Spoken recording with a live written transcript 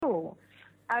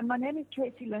My name is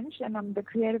Tracy Lynch, and I'm the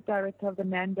creative director of the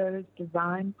Nando's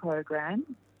design program.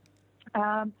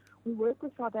 We work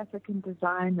with South African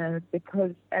designers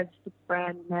because, as the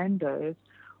brand Nando's,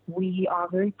 we are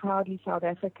very proudly South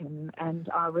African, and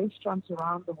our restaurants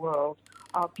around the world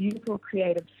are beautiful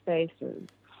creative spaces.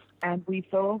 And we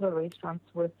fill the restaurants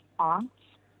with art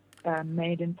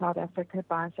made in South Africa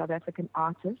by South African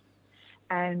artists.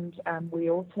 And we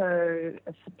also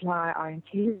supply our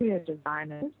interior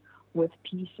designers with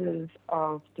pieces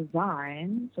of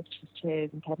design, such as chairs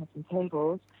and cabinets and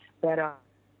tables, that are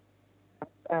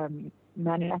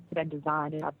manufactured and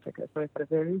designed in Africa. So we've got a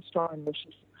very strong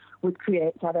relationship with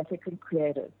South African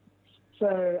creators.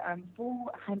 So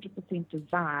for 100%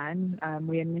 design,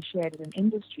 we initiated an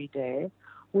industry day,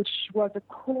 which was a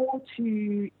call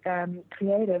to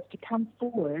creators to come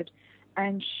forward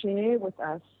and share with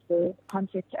us their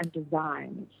concepts and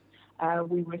designs.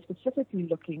 We were specifically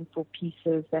looking for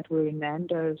pieces that were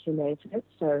Nando's related,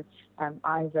 so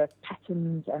either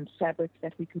patterns and fabrics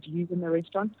that we could use in the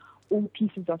restaurant, or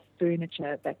pieces of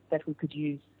furniture that we could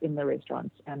use in the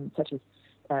restaurants, such as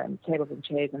tables and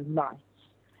chairs and lights.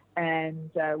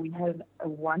 And we had a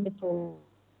wonderful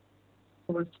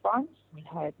response. We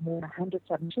had more than 100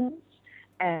 submissions,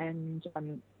 and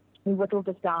we whittled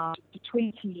this down to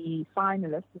 20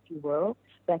 finalists, if you will,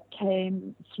 that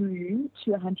came through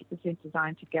to 100%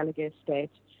 Design to Gallagher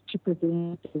Estate to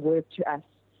present the work to us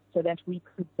so that we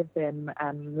could give them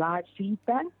live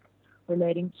feedback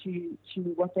relating to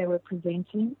what they were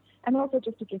presenting, and also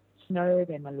just to get to know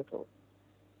them a little.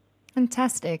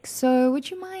 Fantastic. So would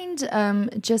you mind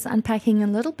just unpacking a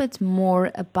little bit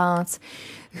more about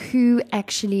who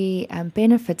actually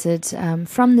benefited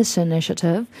from this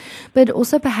initiative, but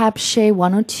also perhaps share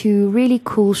one or two really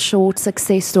cool short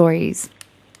success stories?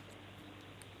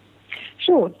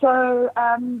 Sure. So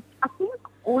I think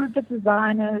all of the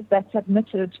designers that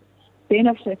submitted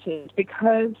benefited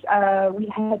because we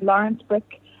had Lawrence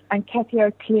Brick and Kathy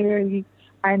O'Cleary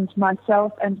and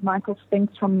myself and Michael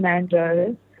Spinks from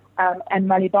Nando and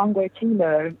Malibongwe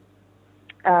Tilo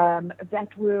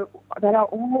that are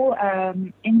all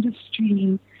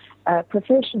industry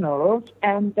professionals,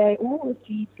 and they all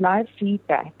received live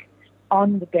feedback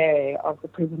on the day of the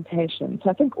presentation.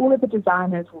 So I think all of the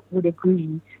designers would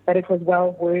agree that it was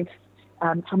well worth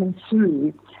coming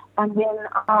through. And then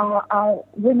our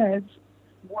winners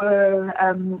were,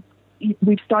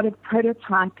 we've started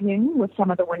prototyping with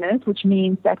some of the winners, which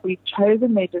means that we've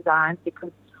chosen their designs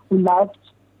because we loved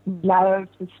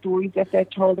the stories that they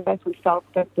told us. We felt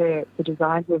that the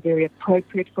designs were very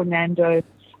appropriate for Nando,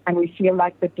 and we feel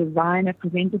like the designer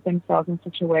presented themselves in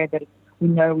such a way that we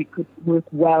know we could work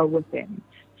well with them.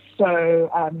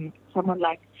 So someone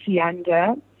like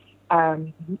Sianda,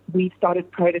 we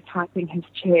started prototyping his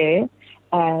chair,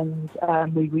 and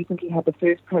we recently had the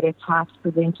first prototypes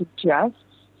presented to us.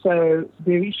 So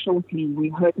very shortly,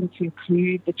 we're hoping to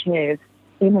include the chairs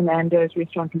in a Nando's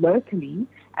restaurant locally,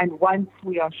 and once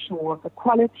we are sure of the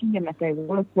quality and that they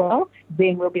work well,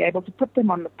 then we'll be able to put them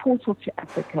on the portal to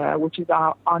Africa, which is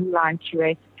our online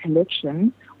curated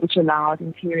collection, which allows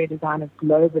interior designers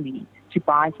globally to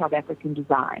buy South African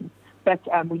design. But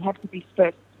we have to be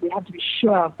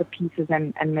sure of the pieces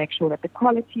and make sure that the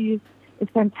quality is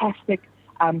fantastic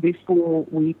before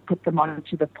we put them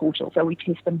onto the portal. So we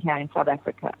test them here in South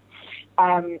Africa.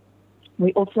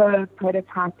 We're also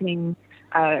prototyping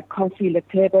Kofi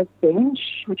Leteba's bench,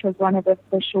 which was one of the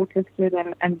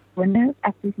shortlisted and winners.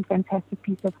 Absolutely fantastic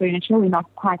piece of furniture. We're not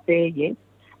quite there yet,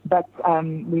 but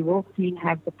we will soon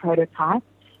have the prototype,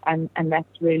 and that's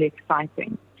really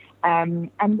exciting.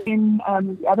 And then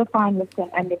the other finalists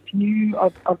and a few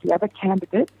of the other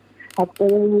candidates have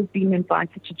all been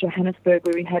invited to Johannesburg,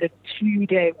 where we had a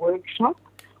 2-day workshop.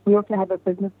 We also have a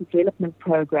business development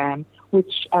program,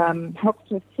 which helps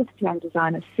to assist young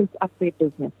designers set up their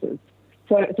businesses.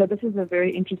 So this is a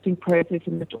very interesting process,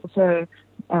 and it also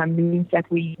means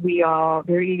that we are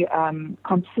very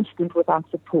consistent with our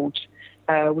support.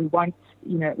 We want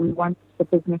the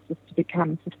businesses to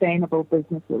become sustainable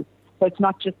businesses. So it's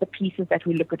not just the pieces that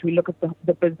we look at. We look at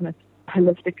the business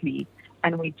holistically,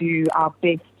 and we do our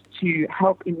best to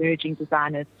help emerging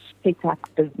designers set up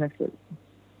businesses.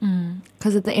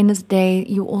 Because at the end of the day,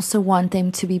 you also want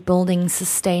them to be building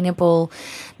sustainable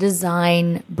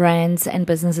design brands and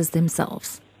businesses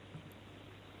themselves.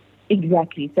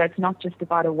 Exactly. So it's not just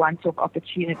about a one-off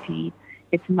opportunity.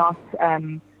 It's not,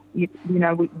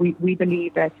 we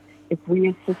believe that if we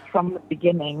assist from the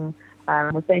beginning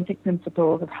with basic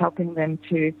principles of helping them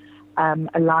to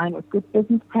align with good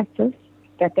business practice,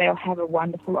 that they'll have a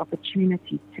wonderful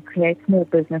opportunity to create small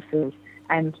businesses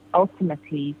and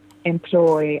ultimately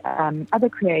employ other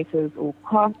creators or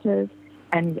crafters,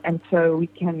 and so we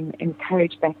can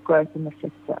encourage that growth in the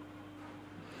sector.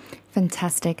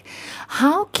 Fantastic.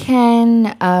 How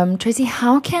can, Tracy,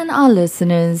 how can our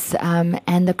listeners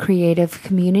and the creative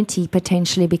community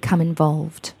potentially become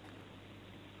involved?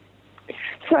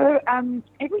 So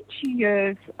every 2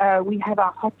 years, we have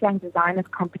our Hot Young Designers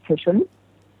competition.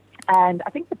 And I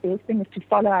think the best thing is to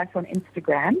follow us on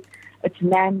Instagram. It's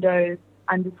Nando_HYD.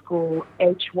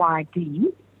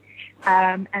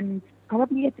 And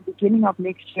probably at the beginning of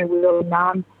next year, we'll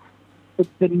announce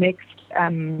the next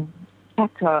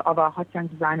chapter of our Hot Young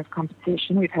Designers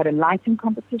competition. We've had a lighting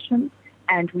competition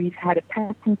and we've had a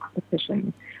pattern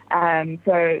competition.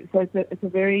 So it's a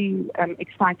very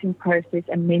exciting process,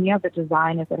 and many of the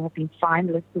designers that have been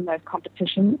finalists in those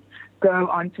competitions go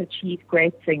on to achieve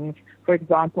great things. For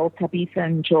example, Tabitha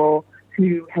Njo,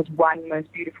 who has won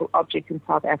Most Beautiful Object in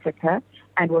South Africa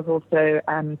and was also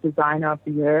Designer of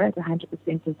the Year at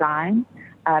 100% Design.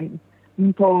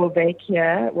 Mpho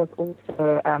Vekia was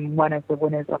also one of the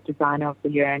winners of Designer of the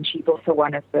Year, and she's also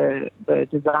one of the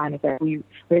designers that we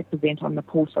represent on the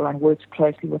portal and works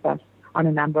closely with us on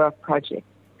a number of projects.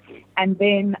 And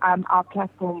then our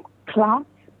platform, Clout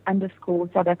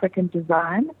 _South African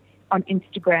Design on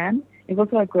Instagram, is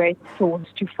also a great source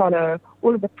to follow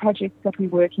all of the projects that we're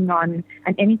working on,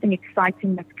 and anything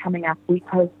exciting that's coming up, we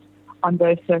post on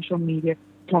those social media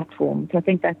platforms. So I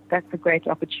think that's a great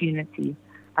opportunity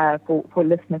for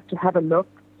listeners to have a look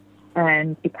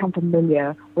and become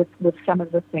familiar with some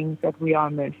of the things that we are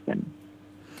immersed in.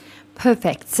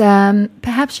 Perfect.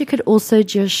 Perhaps you could also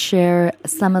just share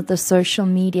some of the social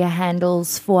media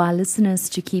handles for our listeners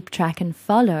to keep track and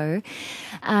follow.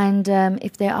 And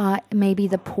if there are maybe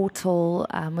the portal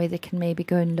where they can maybe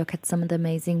go and look at some of the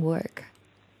amazing work.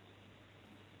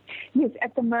 Yes,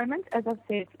 at the moment, as I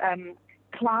said,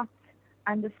 Clout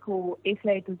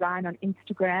 _SA Design on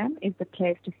Instagram is the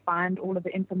place to find all of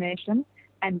the information,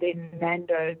 and then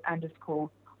Nando's _Hot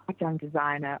Young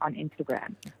Designer on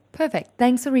Instagram. Perfect.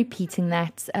 Thanks for repeating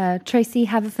that. Tracy,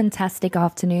 have a fantastic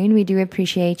afternoon. We do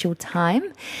appreciate your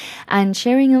time and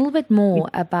sharing a little bit more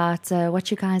about what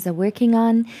you guys are working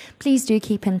on. Please do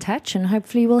keep in touch, and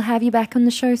hopefully we'll have you back on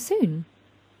the show soon.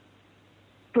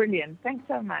 Brilliant. Thanks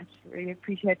so much. Really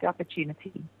appreciate the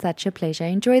opportunity. Such a pleasure.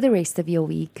 Enjoy the rest of your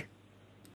week.